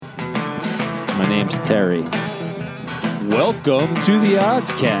My name's Terry. Welcome to the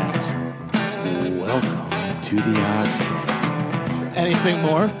Oddscast. Welcome to the Oddscast. Anything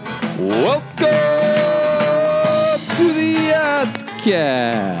more? Welcome to the Oddscast.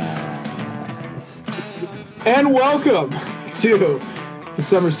 And welcome to the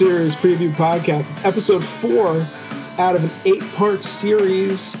Summer Series Preview Podcast. It's episode 4 out of an 8-part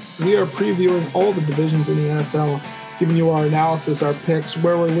series. We are previewing all the divisions in the NFL, giving you our analysis, our picks,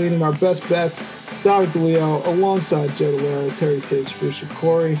 where we're leaning, our best bets. Dr. DeLeo, alongside Joe DeLeo, Terry Tiggs, Brewster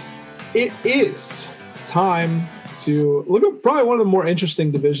Corey. It is time to look at probably one of the more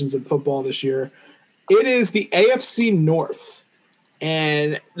interesting divisions in football this year. It is the AFC North.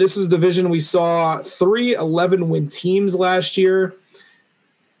 And this is a division we saw 3 11-win teams last year.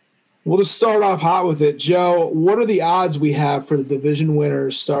 We'll just start off hot with it. Joe, what are the odds we have for the division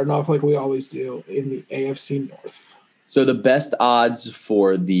winners starting off like we always do in the AFC North? So the best odds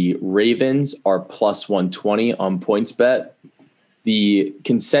for the Ravens are plus 120 on PointsBet. The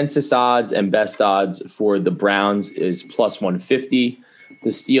consensus odds and best odds for the Browns is plus 150, the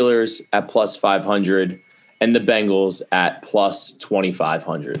Steelers at plus 500, and the Bengals at plus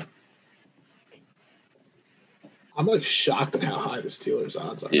 2,500. I'm like shocked at how high the Steelers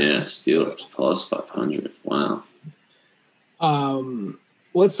odds are. Yeah, Steelers plus 500. Wow.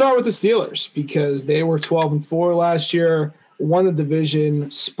 Let's start with the Steelers because they were 12-4 last year, won the division,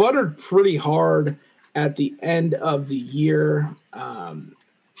 sputtered pretty hard at the end of the year.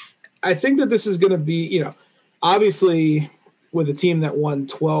 I think that this is going to be, obviously with a team that won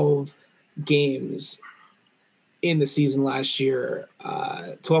 12 games in the season last year,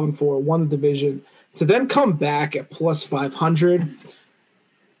 12-4, won the division, to then come back at plus 500,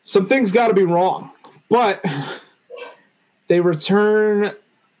 some things got to be wrong. But they return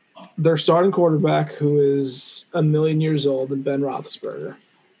their starting quarterback, who is a million years old, and Ben Roethlisberger.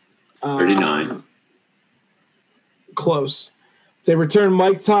 39. Close. They return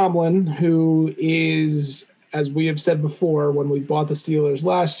Mike Tomlin, who is, as we have said before when we bought the Steelers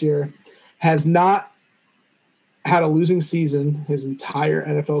last year, has not had a losing season his entire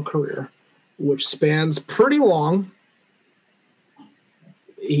NFL career, which spans pretty long.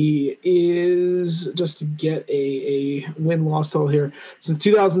 He is, just to get a win-loss total here, since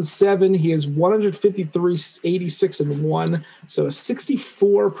 2007, he is 153, 86-1, so a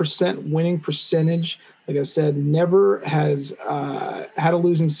 64% winning percentage. Like I said, never has had a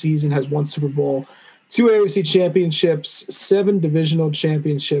losing season, has won Super Bowl, 2 AFC championships, 7 divisional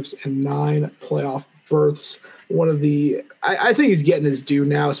championships, and 9 playoff berths. One of the – I think he's getting his due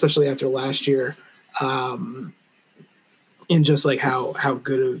now, especially after last year. In just like how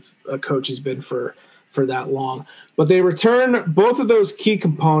good of a coach he's been for that long. But they return both of those key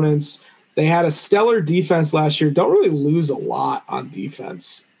components. They had a stellar defense last year. Don't really lose a lot on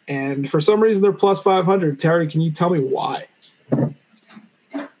defense. And for some reason, they're plus 500. Terry, can you tell me why?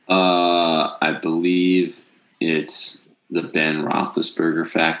 I believe it's the Ben Roethlisberger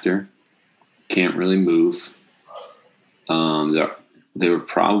factor. Can't really move. They were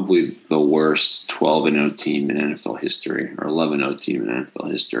probably the worst 12-0 team in NFL history, or 11-0 team in NFL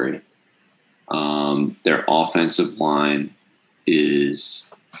history. Their offensive line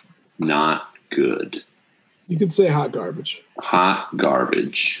is not good. You could say hot garbage. Hot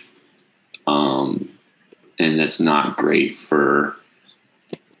garbage. And that's not great for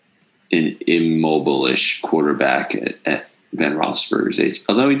an immobile-ish quarterback at Ben Roethlisberger's age.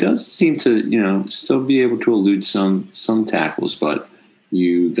 Although he does seem to, still be able to elude some tackles, but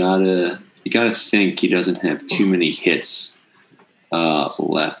you gotta think he doesn't have too many hits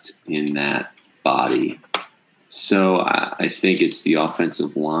left in that body. So I think it's the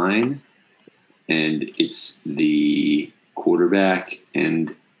offensive line and it's the quarterback.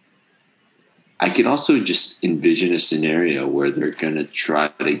 And I can also just envision a scenario where they're going to try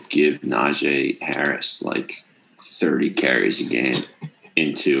to give Najee Harris like 30 carries a game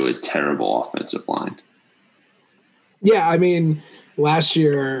into a terrible offensive line. Yeah, I mean, last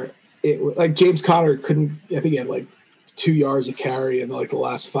year, like James Conner couldn't. I think he had like 2 yards of carry in like the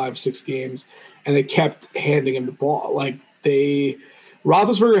last 5-6 games, and they kept handing him the ball. Like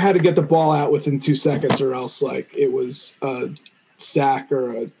Roethlisberger had to get the ball out within 2 seconds, or else like it was a sack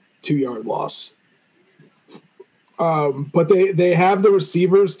or a 2-yard loss. But they have the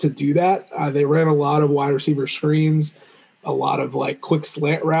receivers to do that. They ran a lot of wide receiver screens, a lot of like quick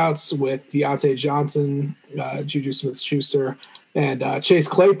slant routes with Deontay Johnson, Juju Smith-Schuster, and Chase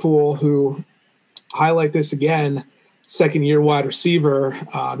Claypool, who, highlight this again, second-year wide receiver,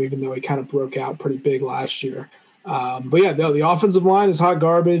 even though he kind of broke out pretty big last year. But yeah, the offensive line is hot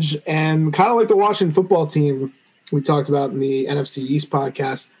garbage, and kind of like the Washington football team we talked about in the NFC East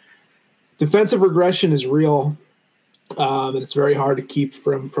podcast. defensive regression is real, and it's very hard to keep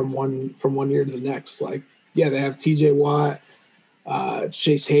from one year to the next. Like, yeah, they have T.J. Watt,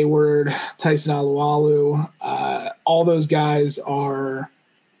 Chase Hayward, Tyson Alualu. All those guys are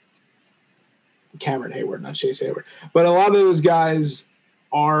Cameron Hayward, not Chase Hayward. But a lot of those guys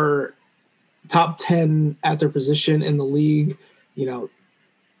are top 10 at their position in the league. You know,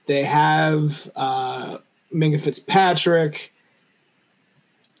 they have Minka Fitzpatrick,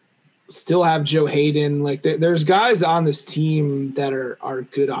 still have Joe Hayden. Like, there's guys on this team that are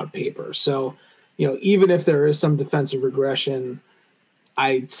good on paper. So, you know, even if there is some defensive regression,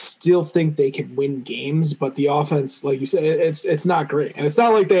 I still think they can win games. But the offense, like you said, it's not great. And it's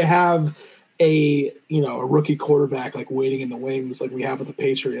not like they have a rookie quarterback like waiting in the wings like we have with the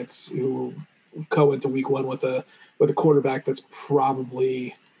Patriots, who go into week one with a quarterback that's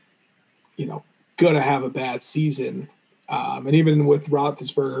probably, going to have a bad season. And even with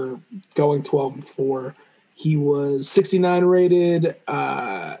Roethlisberger going 12-4, he was 69 rated,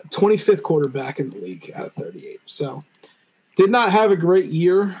 25th quarterback in the league out of 38. So did not have a great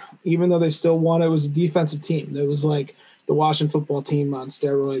year, even though they still won. It was a defensive team. It was like the Washington football team on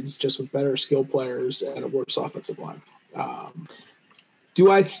steroids, just with better skill players and a worse offensive line.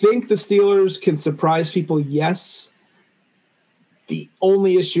 Do I think the Steelers can surprise people? Yes. The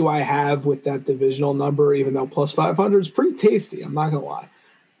only issue I have with that divisional number, even though plus 500 is pretty tasty, I'm not going to lie,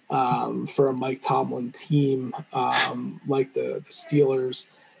 for a Mike Tomlin team like the Steelers,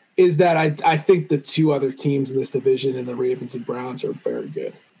 is that I think the two other teams in this division, and the Ravens and Browns, are very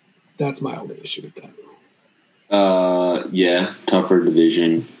good. That's my only issue with that. Yeah, tougher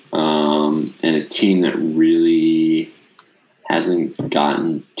division, and a team that really hasn't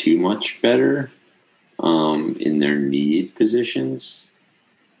gotten too much better in their need positions.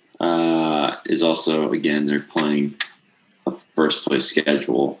 Is also, again, they're playing a first place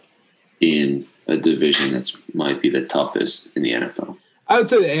schedule in a division that's might be the toughest in the NFL. I would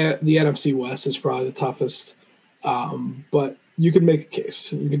say the NFC West is probably the toughest, but you can make a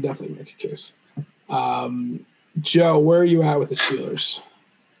case. You can definitely make a case. Joe, where are you at with the Steelers?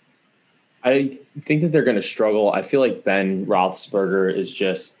 I think that they're going to struggle. I feel like Ben Roethlisberger is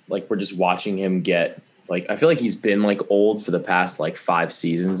just like, we're just watching him get, like, I feel like he's been like old for the past like 5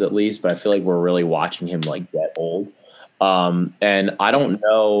 seasons at least, but I feel like we're really watching him like get old. And I don't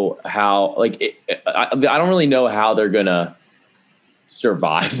know how, I don't really know how they're going to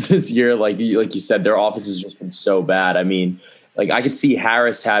survive this year. Like you said, their offense has just been so bad. I mean, like, I could see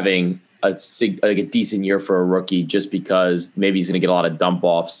Harris having a decent year for a rookie just because maybe he's going to get a lot of dump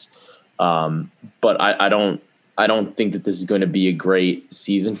offs. But I don't think that this is going to be a great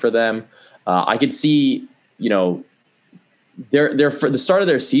season for them. I could see, they're for the start of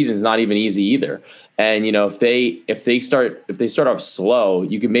their season is not even easy either. And, if they start off slow,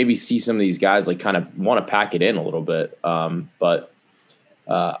 you could maybe see some of these guys like kind of want to pack it in a little bit. But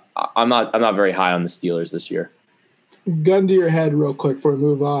I'm not very high on the Steelers this year. Gun to your head real quick before we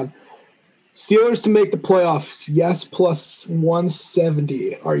move on. Steelers to make the playoffs, yes, plus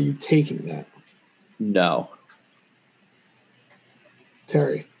 170. Are you taking that? No.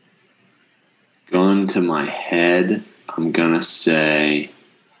 Terry? Gun to my head, I'm going to say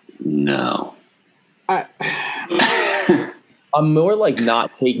no. I'm more like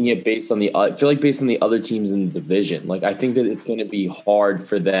not taking it based on I feel like based on the other teams in the division. Like, I think that it's going to be hard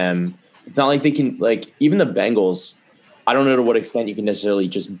for them. It's not like they can, like, even the Bengals, I don't know to what extent you can necessarily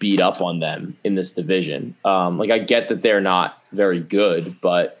just beat up on them in this division. I get that they're not very good,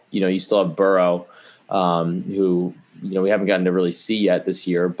 but, you still have Burrow, who, we haven't gotten to really see yet this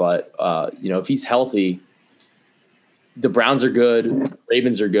year. But, if he's healthy, the Browns are good.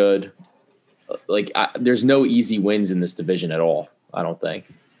 Ravens are good. There's no easy wins in this division at all, I don't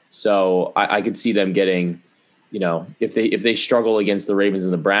think. So I could see them getting, if they struggle against the Ravens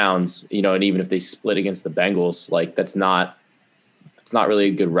and the Browns, and even if they split against the Bengals, like that's not really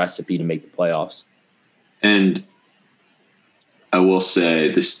a good recipe to make the playoffs. And I will say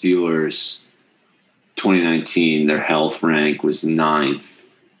the Steelers 2019, their health rank was 9th.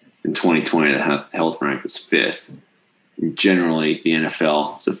 In 2020, the health rank was 5th. Generally, the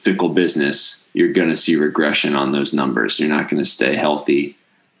NFL is a fickle business. You're going to see regression on those numbers. You're not going to stay healthy,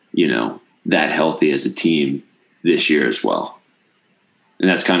 that healthy as a team this year as well. And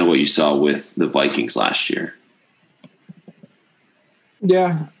that's kind of what you saw with the Vikings last year.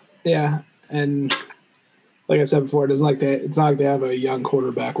 Yeah. And like I said before, it's not like they have a young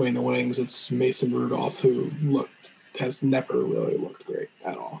quarterback waiting in the wings. It's Mason Rudolph, who has never really looked great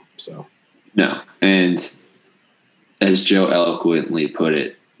at all. So no. And as Joe eloquently put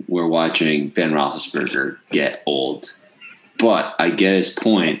it, we're watching Ben Roethlisberger get old. But I get his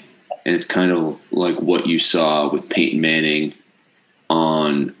point. And it's kind of like what you saw with Peyton Manning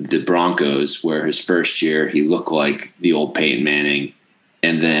on the Broncos, where his first year he looked like the old Peyton Manning,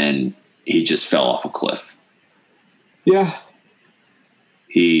 and then he just fell off a cliff. Yeah.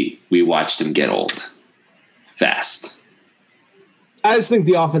 We watched him get old fast. I just think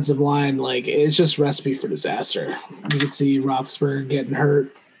the offensive line, like, it's just recipe for disaster. You could see Roethlisberger getting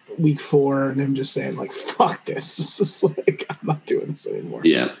hurt week 4 and him just saying, like, fuck this. It's just like, I'm not doing this anymore.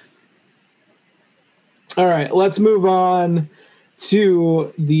 Yeah. All right, let's move on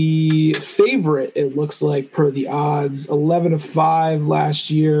to the favorite, it looks like, per the odds, 11-5 last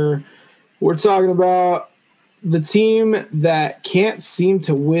year. We're talking about the team that can't seem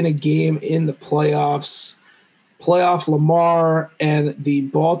to win a game in the playoffs, playoff Lamar and the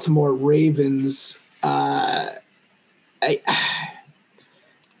Baltimore Ravens.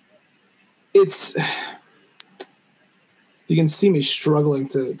 It's you can see me struggling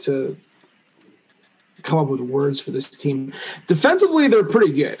to come up with words for this team. Defensively, they're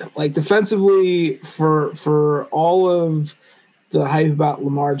pretty good. Like, defensively, for all of the hype about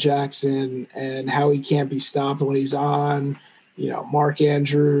Lamar Jackson and how he can't be stopped when he's on, Mark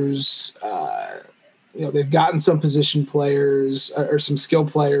Andrews, they've gotten some position players or some skill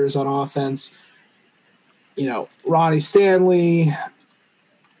players on offense. Ronnie Stanley.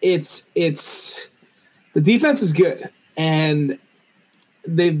 It's the defense is good, and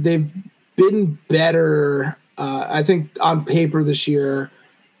they've been better. I think on paper this year,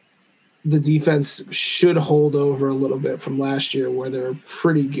 the defense should hold over a little bit from last year, where they're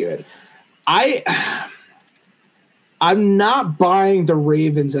pretty good. I'm not buying the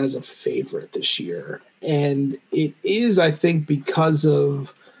Ravens as a favorite this year, and it is, I think, because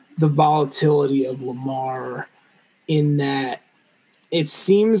of the volatility of Lamar, in that it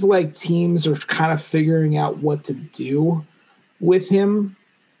seems like teams are kind of figuring out what to do with him.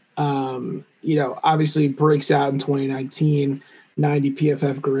 Obviously breaks out in 2019, 90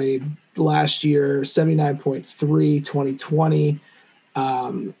 PFF grade. Last year, 79.3, 2020.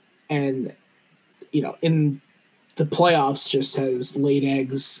 And, in the playoffs just has laid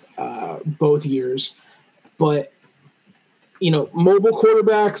eggs both years. But, mobile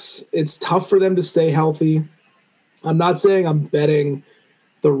quarterbacks, it's tough for them to stay healthy. I'm not saying I'm betting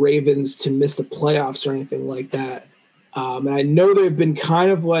the Ravens to miss the playoffs or anything like that. And I know they've been kind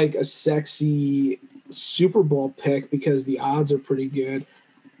of like a sexy Super Bowl pick because the odds are pretty good.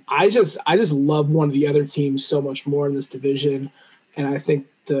 I just love one of the other teams so much more in this division, and I think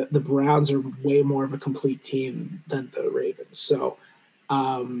the Browns are way more of a complete team than the Ravens. So,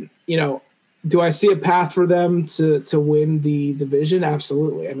 do I see a path for them to win the division?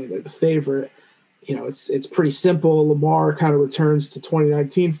 Absolutely. I mean, they're the favorite. It's pretty simple. Lamar kind of returns to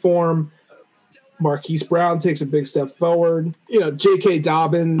 2019 form. Marquise Brown takes a big step forward. J.K.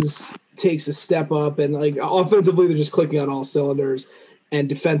 Dobbins takes a step up, and like offensively, they're just clicking on all cylinders, and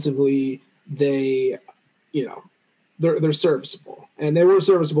defensively, they're serviceable, and they were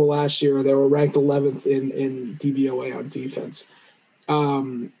serviceable last year. They were ranked 11th in DVOA on defense.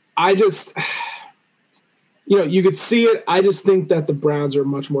 You could see it. I just think that the Browns are a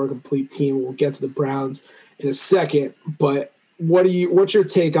much more complete team. We'll get to the Browns in a second, but what's your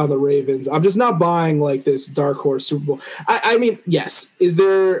take on the Ravens? I'm just not buying like this dark horse Super Bowl. I mean, yes.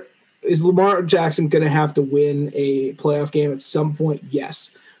 Is Lamar Jackson going to have to win a playoff game at some point?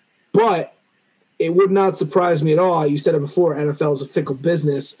 Yes. But it would not surprise me at all. You said it before, NFL is a fickle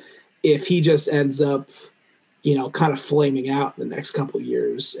business. If he just ends up, kind of flaming out in the next couple of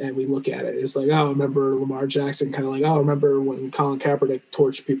years, and we look at it, it's like, oh, remember Lamar Jackson, kind of like, oh, remember when Colin Kaepernick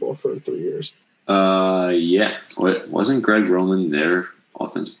torched people for 3 years. Yeah. Wasn't Greg Roman their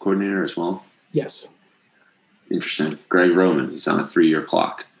offensive coordinator as well? Yes. Interesting. Greg Roman is on a 3-year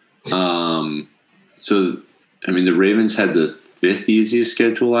clock. The Ravens had the 5th easiest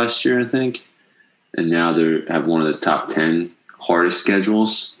schedule last year, I think, and now they have one of the top 10 hardest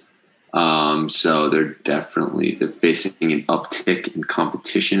schedules. So they're facing an uptick in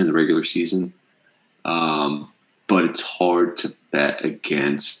competition in the regular season. But it's hard to bet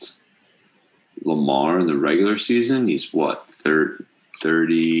against Lamar in the regular season. He's what,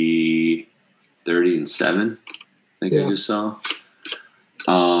 30-7, I think. I just saw.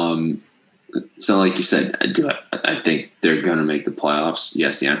 So like you said, I think they're going to make the playoffs.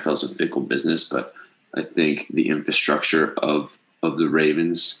 Yes, the NFL is a fickle business, but I think the infrastructure of the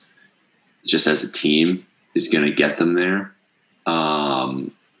Ravens, just as a team, is going to get them there.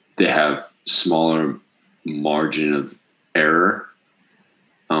 They have smaller margin of error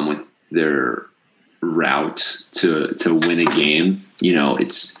with their route to win a game.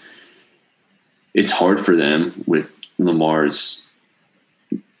 It's hard for them with Lamar's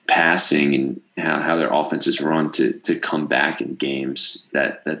passing and how their offenses run to come back in games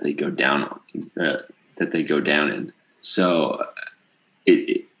that they go down in. So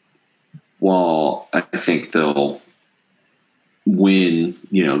while I think they'll win,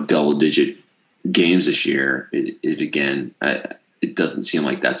 double-digit games this year, it doesn't seem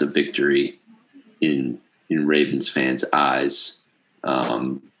like that's a victory in Ravens fans' eyes.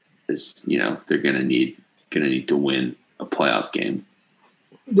 As they're gonna need to win a playoff game.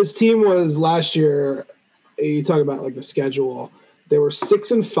 This team was last year. You talk about like the schedule. They were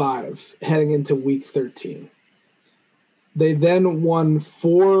 6-5 heading into week 13. They then won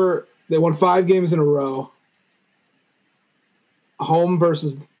 5 games in a row. Home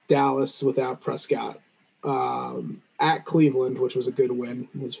versus Dallas without Prescott. At Cleveland, which was a good win,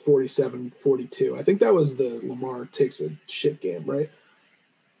 it was 47-42. I think that was the Lamar takes a shit game, right?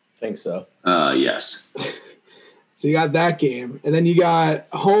 I think so. Yes. So you got that game. And then you got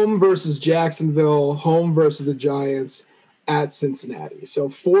home versus Jacksonville, home versus the Giants, at Cincinnati. So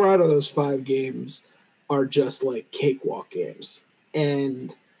 4 out of those 5 games are just like cakewalk games.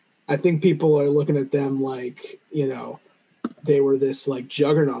 And I think people are looking at them like, they were this like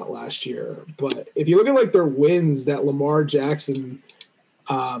juggernaut last year. But if you look at like their wins, that Lamar Jackson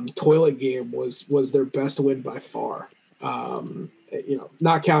toilet game was their best win by far.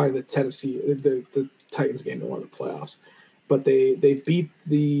 Not counting the the Titans game that won the playoffs. But they beat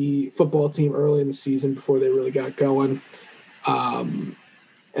the football team early in the season before they really got going. And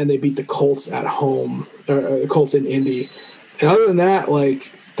they beat the Colts at home, or the Colts in Indy. And other than that,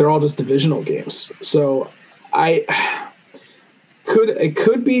 like, they're all just divisional games. So it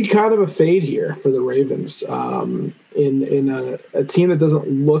could be kind of a fade here for the Ravens in a team that doesn't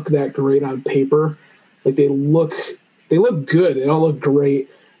look that great on paper. Like they look good. They don't look great.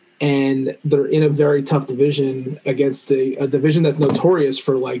 And they're in a very tough division against a division that's notorious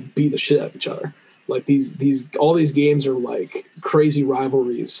for like beat the shit out of each other. Like all these games are like crazy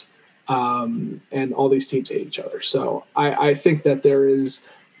rivalries, and all these teams hate each other. So I think that there's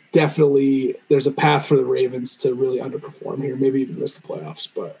a path for the Ravens to really underperform here, maybe even miss the playoffs.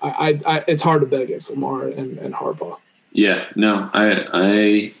 But I it's hard to bet against Lamar and Harbaugh. Yeah, no,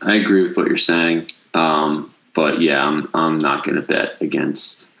 I agree with what you're saying. But yeah, I'm not going to bet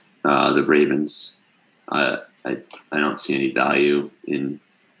against the Ravens. I don't see any value in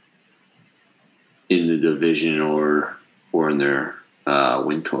the division or in their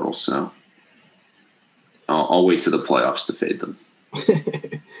win total. So I'll wait to the playoffs to fade them.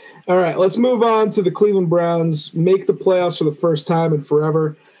 All right, let's move on to the Cleveland Browns. Make the playoffs for the first time in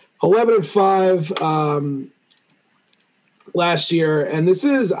forever. 11-5 last year, and this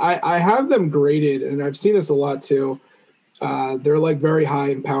is I have them graded, and I've seen this a lot too. They're like very high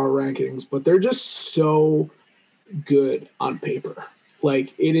in power rankings, but they're just so good on paper.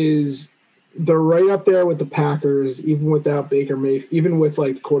 Like they're right up there with the Packers, even without Baker Mayfield, even with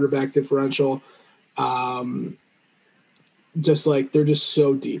like the quarterback differential. Just like they're just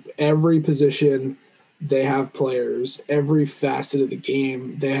so deep. Every position they have players. Every facet of the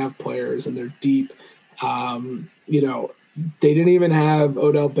game they have players, and they're deep. They didn't even have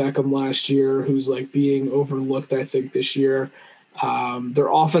Odell Beckham last year, who's like being overlooked, I think, this year. Their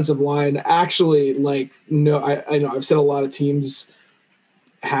offensive line actually, like, no, I know I've said a lot of teams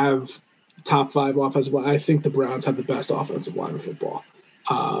have top 5 offensive line. I think the Browns have the best offensive line in football.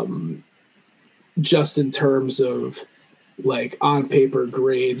 Just in terms of like on paper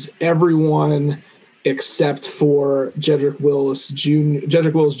grades, everyone except for Jedrick Wills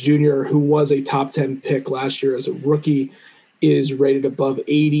Jr., who was a top 10 pick last year as a rookie, is rated above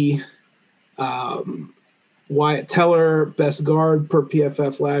 80. Wyatt Teller, best guard per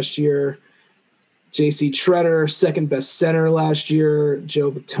PFF last year. J.C. Treader, second best center last year.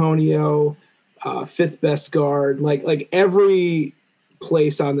 Joe Bitonio, 5th best guard. Like every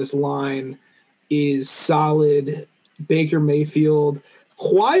place on this line is solid. Baker Mayfield,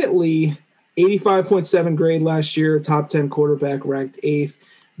 quietly 85.7 grade last year, top 10 quarterback, ranked 8th.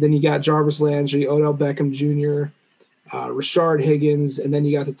 Then you got Jarvis Landry, Odell Beckham Jr., Rashard Higgins, and then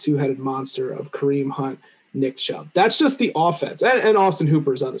you got the two-headed monster of Kareem Hunt, Nick Chubb. That's just the offense. And Austin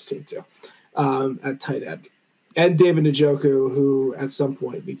Hooper's on this team too, at tight end. And David Njoku, who at some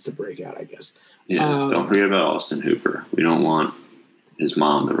point needs to break out, I guess. Yeah, don't forget about Austin Hooper. We don't want his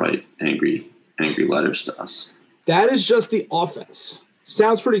mom to write angry letters to us. That is just the offense.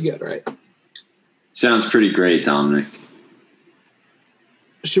 Sounds pretty good, right? Sounds pretty great, Dominic.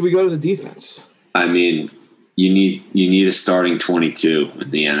 Should we go to the defense? I mean, you need a starting 22 in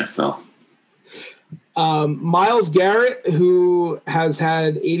the NFL. Myles Garrett, who has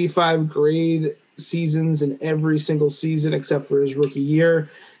had 85 grade seasons in every single season except for his rookie year,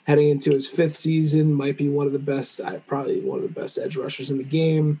 heading into his 5th season, might be probably one of the best edge rushers in the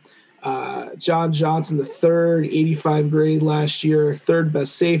game. John Johnson, the third, 85 grade last year, 3rd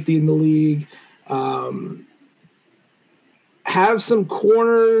best safety in the league. Have some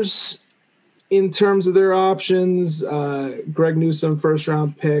corners in terms of their options. Greg Newsome,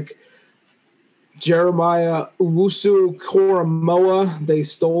 1st-round pick. Jeremiah Owusu-Koramoah, they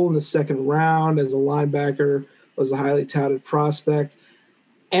stole in the 2nd round as a linebacker, was a highly touted prospect.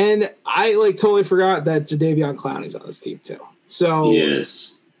 And I totally forgot that Jadeveon Clowney's on this team too. So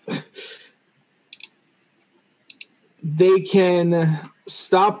yes, they can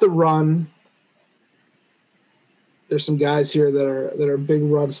stop the run. There's some guys here that are big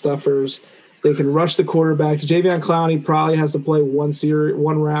run stuffers. They can rush the quarterback. Jadeveon Clowney probably has to play one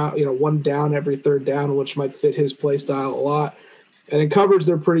round, one down every 3rd down, which might fit his play style a lot. And in coverage,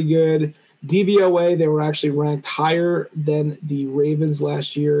 they're pretty good. DVOA, they were actually ranked higher than the Ravens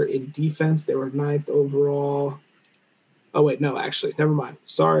last year in defense. They were 9th overall. Oh, wait, no, actually, never mind.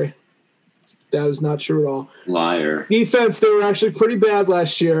 Sorry. That is not true at all. Liar. Defense, they were actually pretty bad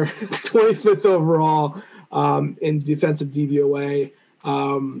last year, 25th overall in defensive DVOA.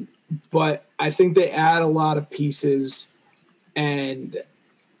 But I think they add a lot of pieces. And,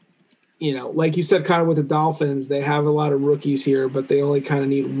 like you said, kind of with the Dolphins, they have a lot of rookies here, but they only kind of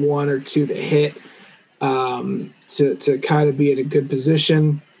need 1 or 2 to hit to kind of be in a good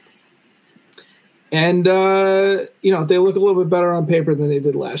position. And, they look a little bit better on paper than they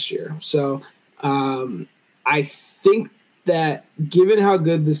did last year. So I think that given how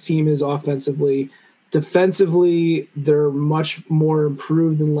good this team is offensively, defensively, they're much more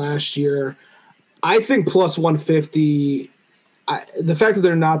improved than last year. I think plus 150, the fact that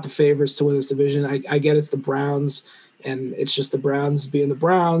they're not the favorites to win this division, I get it's the Browns, and it's just the Browns being the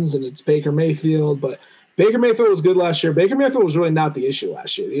Browns, and it's Baker Mayfield. But Baker Mayfield was good last year. Baker Mayfield was really not the issue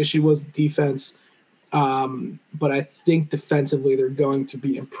last year. The issue was the defense. But I think defensively they're going to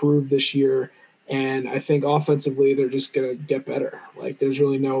be improved this year. And I think offensively they're just going to get better. There's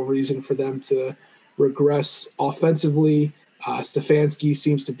really no reason for them to regress offensively. Stefanski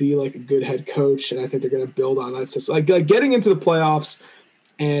seems to be a good head coach, and I think they're going to build on that. Just getting into the playoffs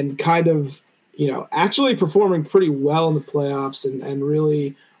and kind of, actually performing pretty well in the playoffs and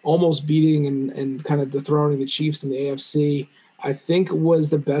really almost beating and kind of dethroning the Chiefs in the AFC, I think was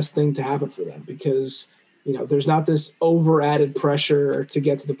the best thing to happen for them because, there's not this over added pressure to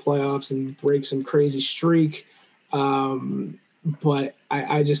get to the playoffs and break some crazy streak. But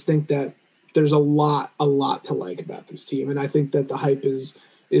I just think that there's a lot to like about this team. And I think that the hype is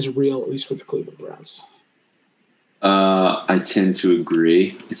real, at least for the Cleveland Browns. I tend to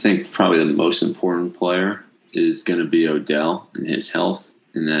agree. I think probably the most important player is going to be Odell and his health,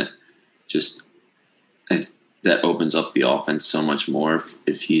 and that opens up the offense so much more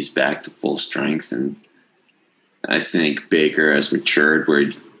if he's back to full strength. And I think Baker has matured where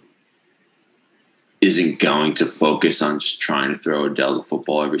he isn't going to focus on just trying to throw Odell the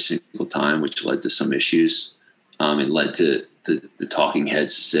football every single time, which led to some issues and led to the talking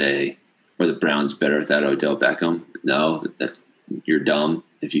heads to say, "Are the Browns better without Odell Beckham?" No, that you're dumb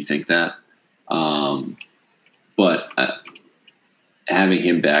if you think that. But having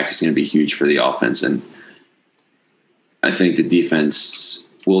him back is going to be huge for the offense, and I think the defense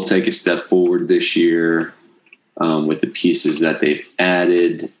will take a step forward this year with the pieces that they've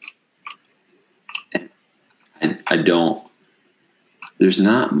added. And there's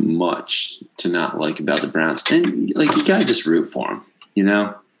not much to not like about the Browns. And you got to just root for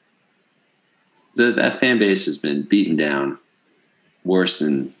them, That fan base has been beaten down worse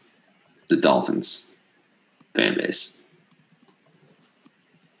than the Dolphins fan base.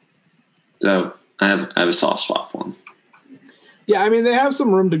 So I have a soft spot for them. Yeah, I mean, they have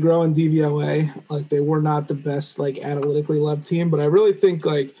some room to grow in DVOA. They were not the best, analytically loved team, but I really think,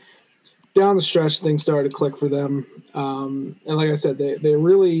 down the stretch, things started to click for them. And like I said, they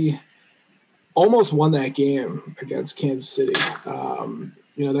really almost won that game against Kansas City.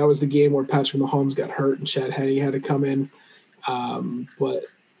 That was the game where Patrick Mahomes got hurt and Chad Henne had to come in. But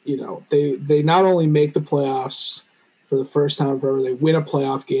they not only make the playoffs for the first time forever, they win a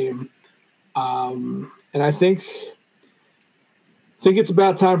playoff game. And I think it's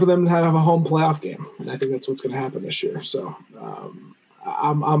about time for them to have a home playoff game. And I think that's what's going to happen this year. So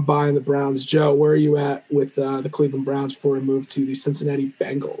I'm buying the Browns. Joe, where are you at with the Cleveland Browns before we move to the Cincinnati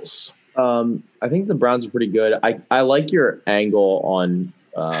Bengals? I think the Browns are pretty good. I like your angle on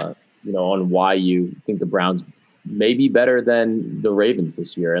why you think the Browns may be better than the Ravens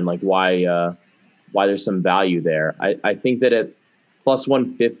this year, and why there's some value there. I think that at plus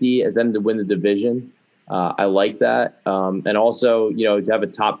 150 at them to win the division, I like that. And also, to have a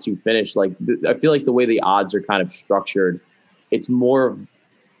top 2 finish, like I feel like the way the odds are kind of structured, it's more of,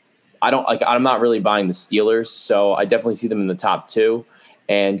 I'm not really buying the Steelers. So I definitely see them in the top 2.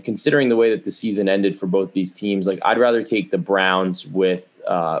 And considering the way that the season ended for both these teams, like I'd rather take the Browns with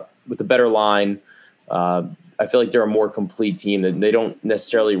a better line. I feel like they're a more complete team that they don't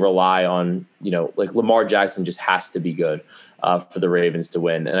necessarily rely on, like Lamar Jackson just has to be good for the Ravens to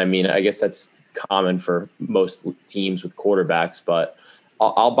win. And I mean, I guess that's common for most teams with quarterbacks, but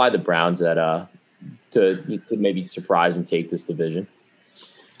I'll buy the Browns to maybe surprise and take this division.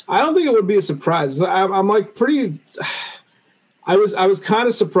 I don't think it would be a surprise. I'm like pretty. I was kind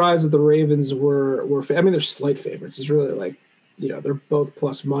of surprised that the Ravens were. I mean, they're slight favorites. It's really like, they're both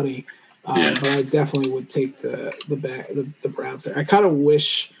plus money. But I definitely would take the Browns there. I kind of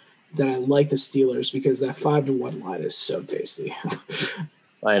wish that I liked the Steelers because that 5-1 line is so tasty.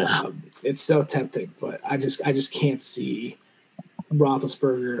 I know. It's so tempting, but I just can't see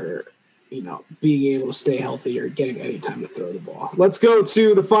Roethlisberger, being able to stay healthy or getting any time to throw the ball. Let's go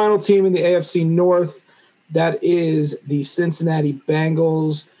to the final team in the AFC North. That is the Cincinnati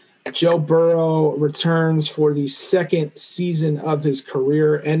Bengals. Joe Burrow returns for the second season of his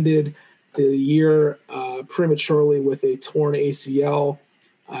career, ended the year prematurely with a torn ACL.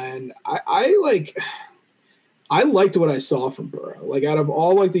 And I liked what I saw from Burrow. Like out of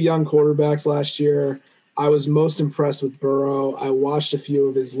all like the young quarterbacks last year, I was most impressed with Burrow. I watched a few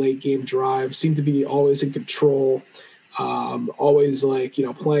of his late game drives, seemed to be always in control, always like,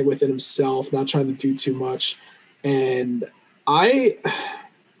 playing within himself, not trying to do too much. And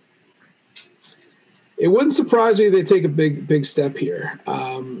it wouldn't surprise me if they take a big step here.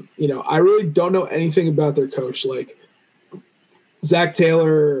 I really don't know anything about their coach. Like Zach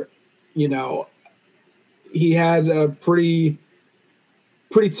Taylor, he had a pretty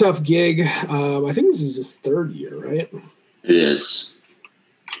tough gig. I think this is his 3rd year, right? It is.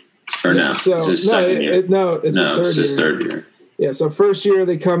 Or no, it's his second year. It's his third year. Yeah, so first year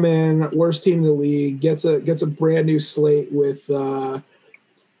they come in, worst team in the league, gets a brand new slate with Joe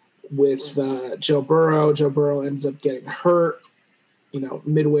Burrow. Joe Burrow ends up getting hurt,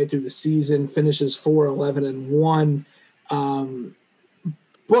 midway through the season, finishes 4-11-1.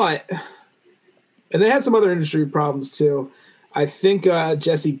 And they had some other industry problems too. I think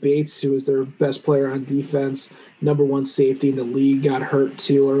Jesse Bates, who was their best player on defense, number 1 safety in the league, got hurt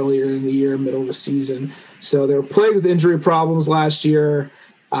too earlier in the year, middle of the season. So they were plagued with injury problems last year.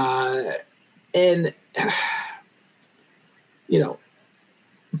 And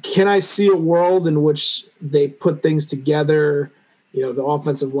can I see a world in which they put things together? The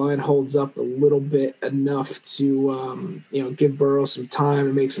offensive line holds up a little bit enough to, give Burrow some time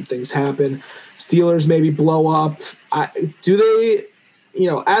and make some things happen. Steelers maybe blow up. Do they,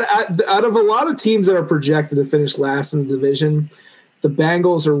 out of a lot of teams that are projected to finish last in the division, the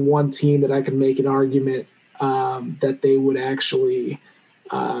Bengals are one team that I can make an argument that they would actually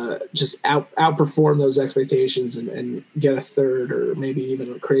just outperform those expectations and get a 3rd or maybe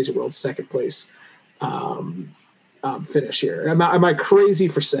even a crazy world 2nd place finish here. Am I crazy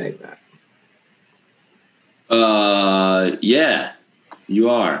for saying that? Yeah, you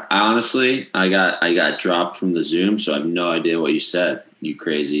are. I got dropped from the Zoom, so I have no idea what you said. You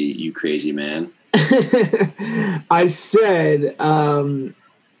crazy man. I said,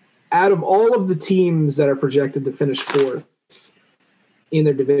 out of all of the teams that are projected to finish 4th in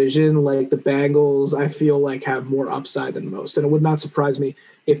their division, like the Bengals, I feel like have more upside than most. And it would not surprise me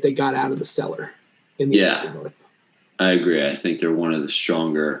if they got out of the cellar in the AFC North. I agree. I think they're one of the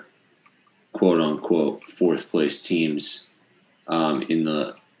stronger, quote unquote, 4th place teams in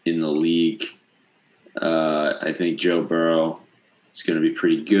the league. I think Joe Burrow is going to be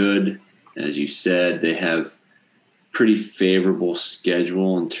pretty good. As you said, they have pretty favorable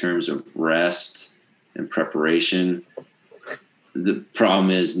schedule in terms of rest and preparation. The problem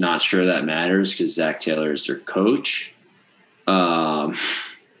is not sure that matters because Zach Taylor is their coach. Well,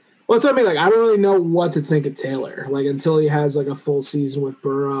 it's what I mean. Like, I don't really know what to think of Taylor. Like, until he has like a full season with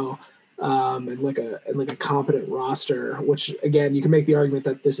Burrow, and like a competent roster. Which again, you can make the argument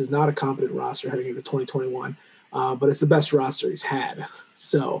that this is not a competent roster heading into 2021, but it's the best roster he's had.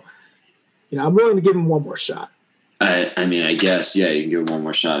 So, I'm willing to give him one more shot. I mean, I guess, yeah, you can give him one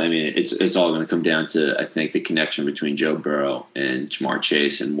more shot. I mean, it's all going to come down to, I think, the connection between Joe Burrow and Jamar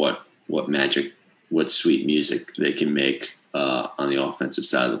Chase and what magic, what sweet music they can make on the offensive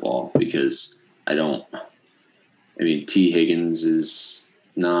side of the ball. Because T. Higgins is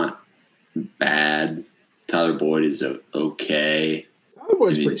not bad. Tyler Boyd is okay. Tyler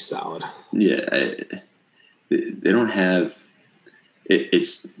Boyd's pretty solid. Yeah, they don't have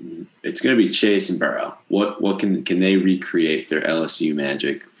it's going to be Chase and Burrow. What can they recreate their LSU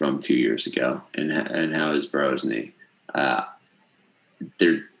magic from 2 years ago? And how is Burrow's knee?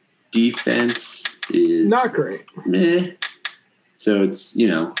 Their defense is not great. Meh. So it's,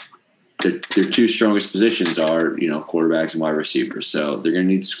 their two strongest positions are, quarterbacks and wide receivers. So they're going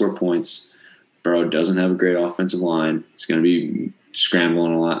to need to score points. Burrow doesn't have a great offensive line. It's going to be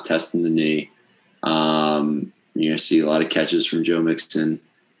scrambling a lot, testing the knee. You're going to see a lot of catches from Joe Mixon.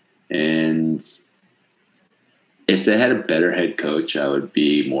 And if they had a better head coach, I would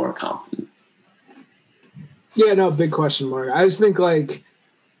be more confident. Yeah, no, big question mark. I just think,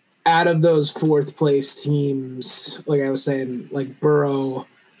 out of those fourth place teams, like I was saying, Burrow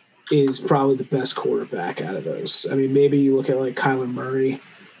is probably the best quarterback out of those. I mean, maybe you look at Kyler Murray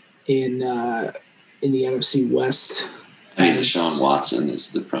in the NFC West. I mean, Deshaun Watson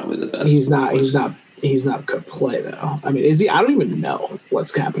is probably the best. He's not going to play though. I mean, is he? I don't even know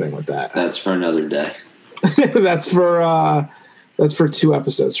what's happening with that. That's for another day. That's for 2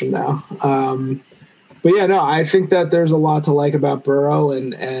 episodes from now. But yeah, no, I think that there's a lot to like about Burrow,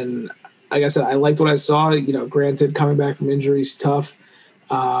 and like I said, I liked what I saw. Granted, coming back from injury is tough.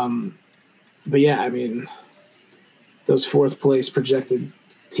 But yeah, I mean, those fourth place projected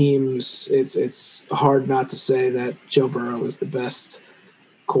teams, it's hard not to say that Joe Burrow is the best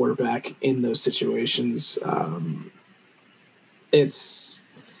quarterback in those situations.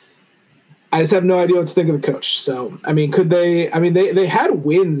 I just have no idea what to think of the coach. So, I mean, they had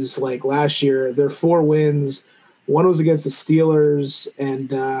wins last year. Their 4 wins. One was against the Steelers,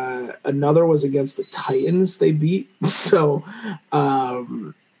 and another was against the Titans they beat. So,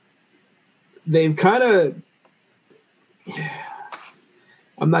 they've kind of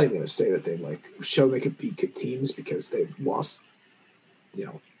I'm not even going to say that they've shown they could beat good teams because they've lost,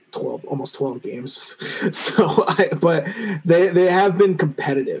 12 games. So, but they have been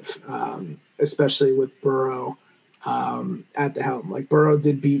competitive, especially with Burrow at the helm. Burrow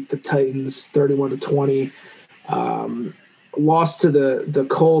did beat the Titans 31-20, lost to the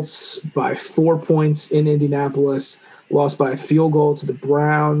Colts by 4 points in Indianapolis, lost by a field goal to the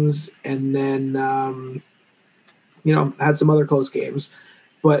Browns, and then had some other close games.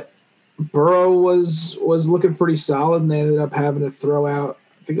 But Burrow was looking pretty solid, and they ended up having to throw out,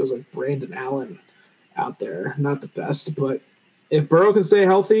 I think it was Brandon Allen out there. Not the best, but if Burrow can stay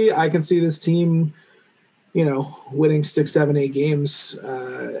healthy, I can see this team, winning 6, 7, 8 games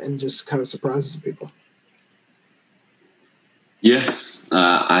and just kind of surprises people. Yeah,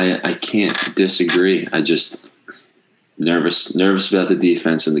 I can't disagree. I just nervous about the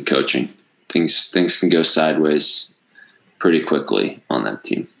defense and the coaching. Things can go sideways pretty quickly on that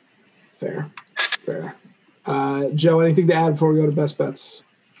team. Fair. Joe, anything to add before we go to best bets?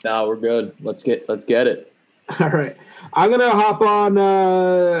 No, we're good. Let's get it. All right. I'm going to hop on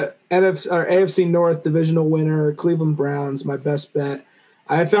AFC North divisional winner, Cleveland Browns, my best bet.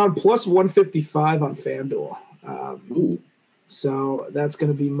 I found plus 155 on FanDuel. So that's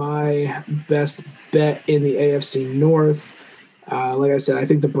going to be my best bet in the AFC North. Like I said, I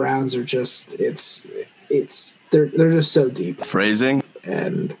think the Browns are just they're just so deep. Phrasing.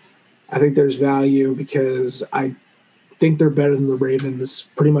 And I think there's value because I think they're better than the Ravens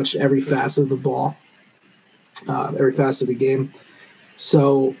pretty much every facet of the ball, every facet of the game.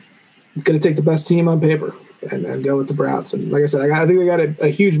 So I'm going to take the best team on paper and go with the Browns. And like I said, I think they got a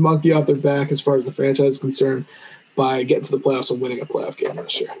huge monkey off their back as far as the franchise is concerned by getting to the playoffs and winning a playoff game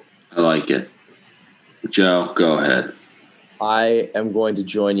this year. I like it. Joe, go ahead. I am going to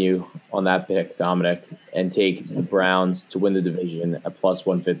join you on that pick, Dominic, and take the Browns to win the division at plus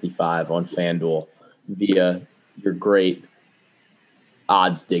 155 on FanDuel via your great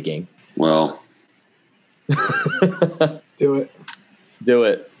odds digging. Well, do it.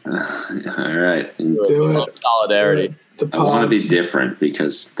 All right. Do it. Solidarity. I want to be different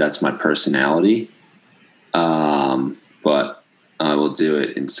because that's my personality. But I will do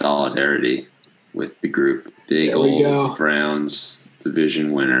it in solidarity with the group. Big old Browns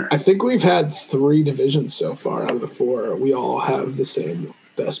division winner. I think we've had 3 divisions so far out of the 4. We all have the same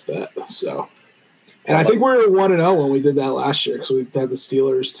best bet. So, and I think we were 1-0 when we did that last year because we had the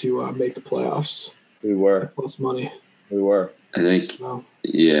Steelers to make the playoffs. We were plus money. We were. I think. So.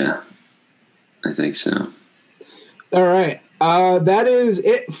 Yeah, I think so. All right. That is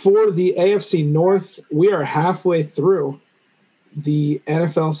it for the AFC North. We are halfway through the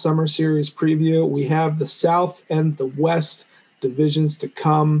NFL Summer Series preview. We have the South and the West divisions to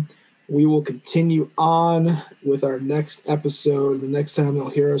come. We will continue on with our next episode. The next time you'll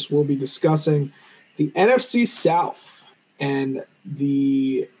hear us, we'll be discussing the NFC South. And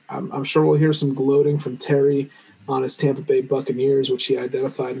I'm sure we'll hear some gloating from Terry on his Tampa Bay Buccaneers, which he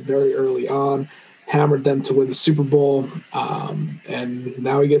identified very early on, hammered them to win the Super Bowl, and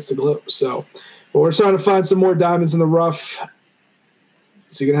now he gets the glow. So we're trying to find some more diamonds in the rough.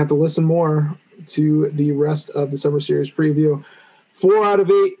 So you're going to have to listen more to the rest of the Summer Series preview. 4 out of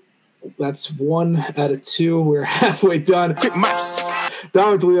 8. That's 1 out of 2. We're halfway done.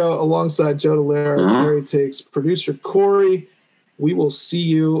 Dominic Leo alongside Joe Dallaire. Terry takes producer Corey. We will see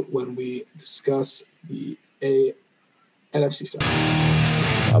you when we discuss the NFC South.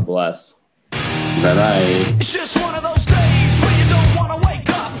 God bless. Bye-bye. It's just one of those days where you don't want to wake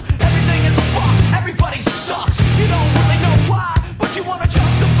up. Everything is fucked, everybody sucks. You don't really know why, but you want to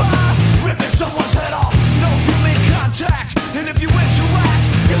justify ripping someone's head off. No human contact, and if you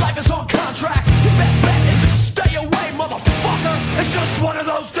interact, your life is on contract. Your best bet is to stay away, motherfucker. It's just one of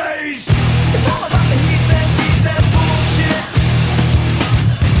those days. It's all about the he said, she said bullshit.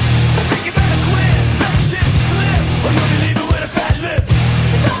 I think you better quit, let shit slip, or you'll be leaving with a fat lip.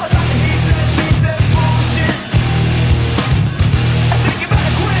 It's all about the he said, she said bullshit. I think you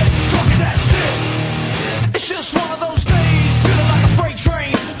better quit talking that shit. It's just one of those days, feeling like a freight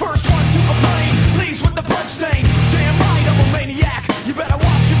train. First one to complain, leaves with the bloodstain. Damn right, I'm a maniac. You better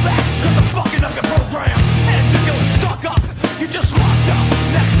watch your back, cause I'm fucking up your program. And if you're stuck up, you just locked up.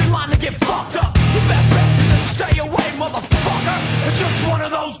 Next in line to get fucked up. Your best bet is to stay away, motherfucker. It's just one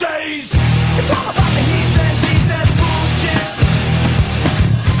of those days. It's all about the he said, she said bullshit.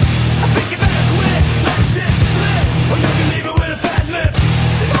 I think you better quit, let shit slip, or you can leave it with a fat lip.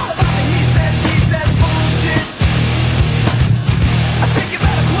 It's all about the he said, she said bullshit. I think you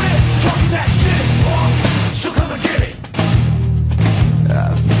better quit talking that shit, or she'll come and get it.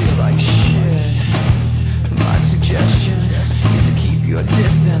 I feel like shit. My suggestion is to keep your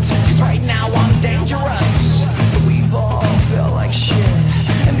distance, cause right now I'm dangerous.